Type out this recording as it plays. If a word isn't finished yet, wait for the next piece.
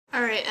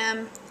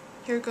Alright,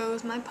 here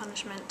goes my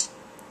punishment.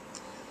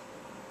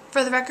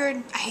 For the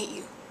record, I hate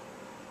you.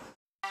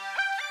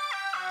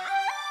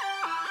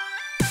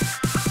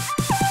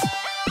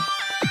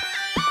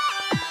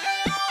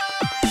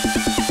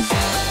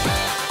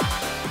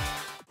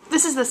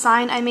 This is the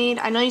sign I made.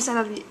 I know you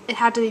said it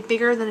had to be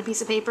bigger than a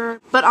piece of paper,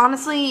 but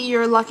honestly,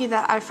 you're lucky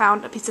that I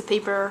found a piece of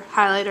paper,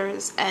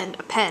 highlighters, and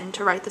a pen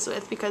to write this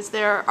with because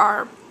there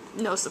are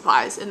no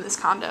supplies in this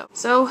condo.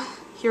 So,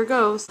 here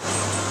goes.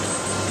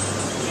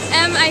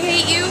 I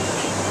hate you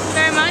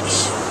very much.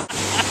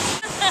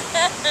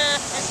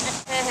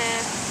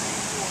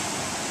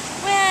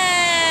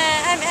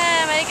 I'm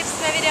I get to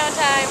see my video on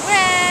time.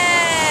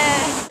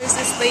 There's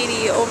this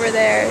lady over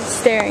there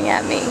staring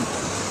at me.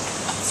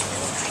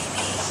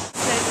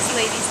 There's this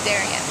lady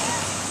staring at me.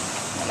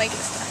 Oh my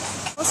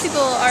goodness. Most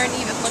people aren't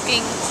even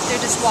looking.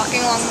 They're just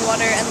walking along the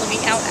water and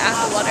looking out at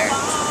the water.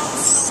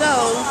 So,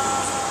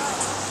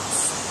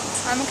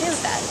 I'm okay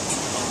with that.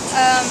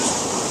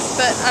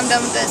 But I'm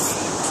done with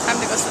this. Time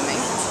to go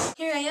swimming.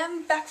 Here I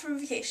am, back from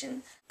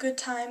vacation. Good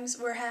times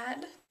were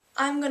had.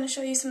 I'm going to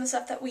show you some of the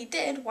stuff that we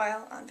did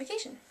while on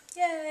vacation.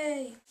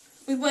 Yay!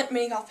 We went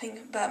mini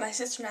golfing, but my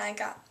sister and I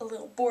got a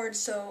little bored,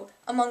 so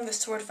among the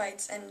sword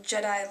fights and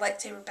Jedi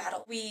lightsaber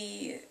battle,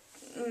 we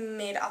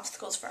made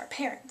obstacles for our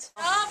parents.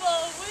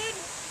 Bravo win!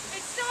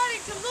 It's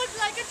starting to look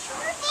like a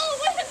triple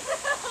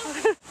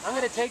win! I'm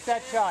going to take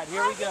that shot.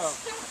 Here we go.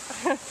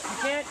 You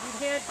can't,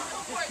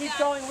 just keep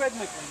going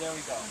rhythmically. There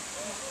we go.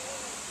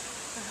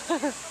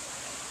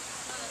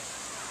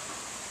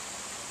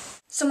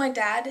 So my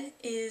dad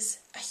is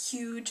a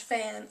huge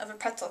fan of a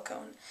pretzel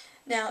cone.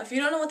 Now, if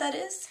you don't know what that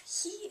is,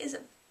 he is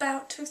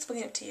about to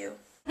explain it to you.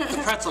 The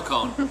pretzel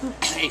cone,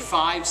 a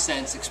 5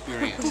 sense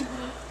experience.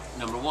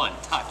 Number 1,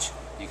 touch.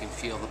 You can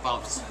feel the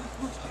bumps.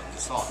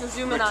 Salt.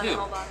 Zoom in on it,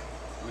 hold on.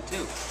 Number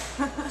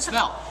 2,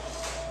 smell.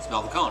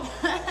 Smell the cone.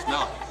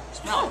 Smell it.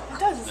 Smell it. It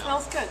does, it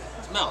smells good.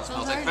 Smell. It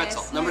smells like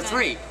pretzel. Number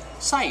 3,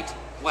 sight.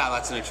 Wow,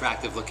 that's an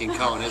attractive looking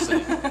cone,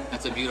 isn't it?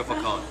 That's a beautiful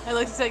cone. I'd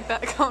like to take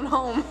that cone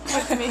home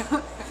with me.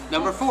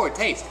 Number 4,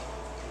 taste.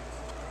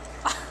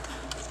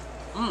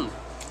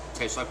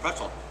 Tastes like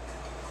pretzel.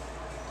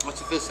 What's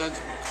the 5th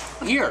sense?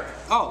 Hear.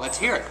 Oh, let's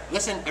hear it.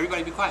 Listen,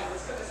 everybody be quiet.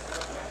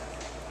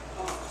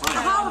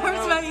 Oh, it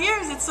hurts my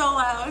ears, it's so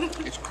loud.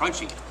 It's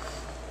crunchy.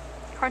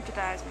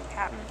 Crunchitize me,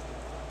 Captain.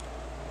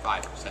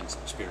 5 sense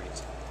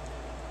experience.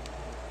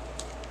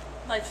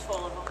 Life's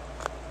full of them.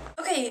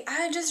 Okay,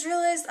 I just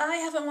realized I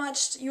haven't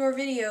watched your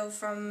video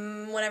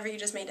from whenever you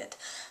just made it.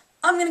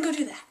 I'm gonna go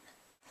do that.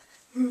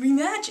 Movie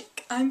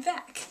magic, I'm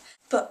back.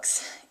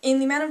 Books. In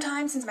the amount of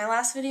time since my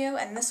last video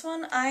and this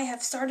one, I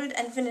have started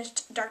and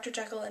finished Dr.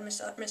 Jekyll and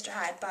Mr.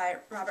 Hyde by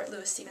Robert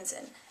Louis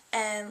Stevenson.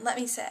 And let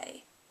me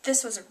say,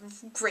 this was a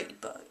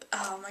great book.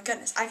 Oh my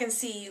goodness, I can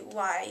see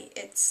why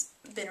it's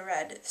been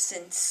read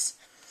since,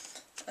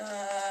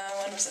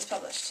 when was this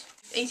published?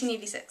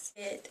 1886.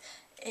 It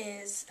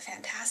is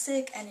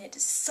fantastic, and it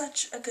is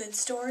such a good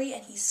story,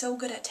 and he's so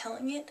good at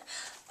telling it.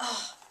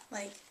 Oh,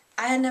 like,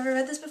 I had never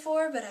read this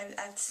before, but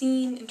I've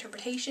seen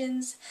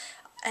interpretations,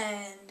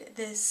 and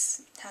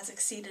this has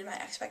exceeded my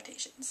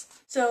expectations.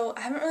 So,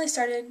 I haven't really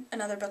started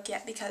another book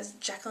yet, because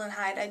Jekyll and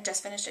Hyde, I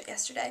just finished it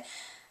yesterday,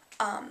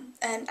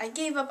 and I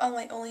gave up on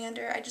Light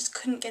Oleander. I just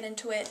couldn't get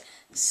into it,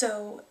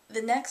 so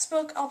the next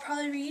book I'll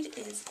probably read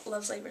is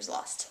Love's Labour's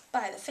Lost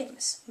by the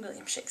famous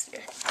William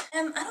Shakespeare.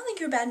 I don't think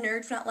you're a bad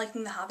nerd for not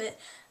liking The Hobbit.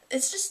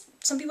 It's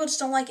just, some people just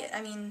don't like it.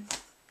 I mean,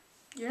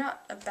 you're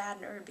not a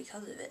bad nerd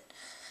because of it,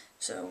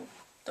 so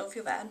don't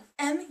feel bad.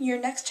 Your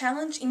next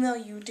challenge, even though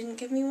you didn't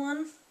give me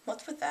one,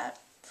 what's with that,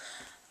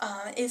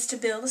 is to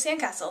build a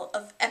sandcastle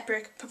of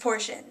epic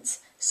proportions.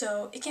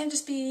 So it can't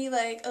just be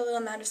like a little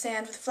amount of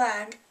sand with a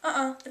flag.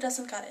 That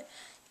doesn't cut it.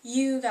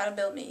 You gotta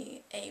build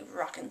me a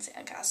rockin'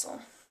 sandcastle.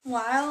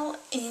 While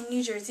in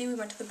New Jersey, we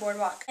went to the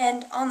boardwalk,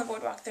 and on the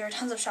boardwalk there are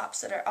tons of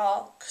shops that are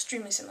all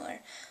extremely similar.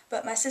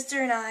 But my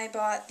sister and I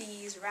bought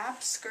these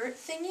wrap skirt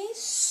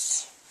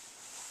thingies,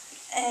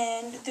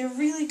 and they're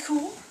really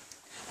cool,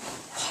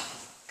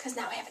 because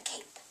now I have a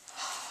cape.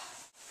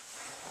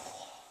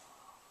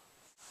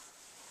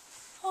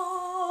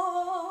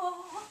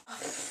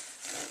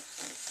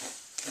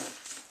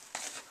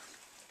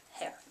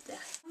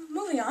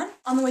 Moving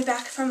on the way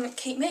back from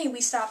Cape May,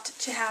 we stopped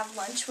to have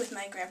lunch with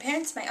my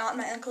grandparents, my aunt,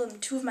 my uncle,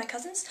 and 2 of my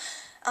cousins,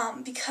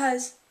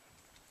 because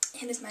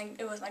it was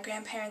my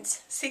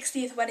grandparents'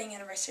 60th wedding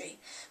anniversary,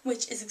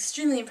 which is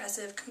extremely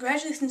impressive.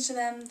 Congratulations to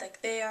them.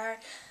 Like, they are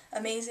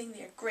amazing.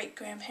 They are great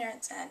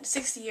grandparents, and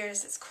 60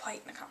 years is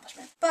quite an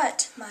accomplishment.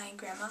 But my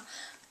grandma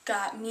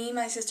got me,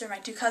 my sister, and my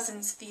 2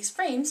 cousins these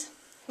frames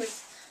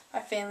with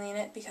our family in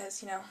it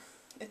because, you know,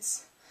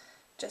 it's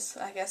just,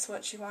 I guess,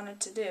 what she wanted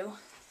to do.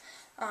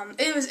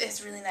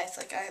 It's really nice,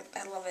 like,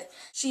 I love it.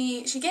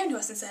 She came to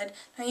us and said,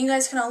 now you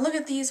guys can all look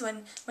at these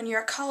when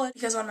you're at college,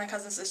 because one of my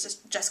cousins is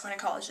just going to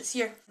college this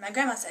year. My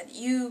grandma said,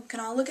 you can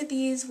all look at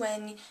these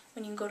when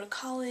you go to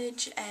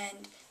college,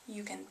 and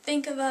you can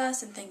think of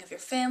us and think of your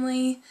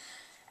family.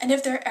 And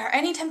if there are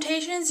any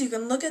temptations, you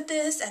can look at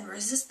this and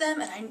resist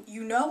them, and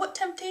you know what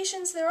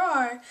temptations there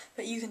are,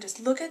 but you can just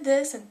look at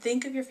this and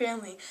think of your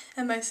family.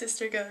 And my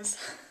sister goes,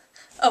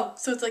 oh,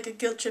 so it's like a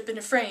guilt trip in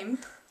a frame.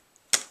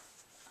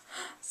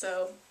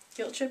 So,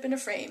 guilt trip in a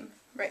frame,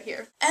 right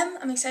here.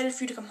 I'm excited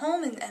for you to come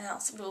home, and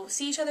we'll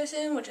see each other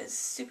soon, which is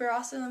super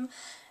awesome.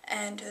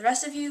 And to the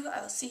rest of you,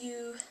 I will see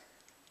you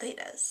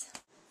later.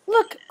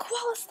 Look,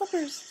 koala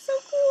slippers, so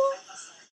cool.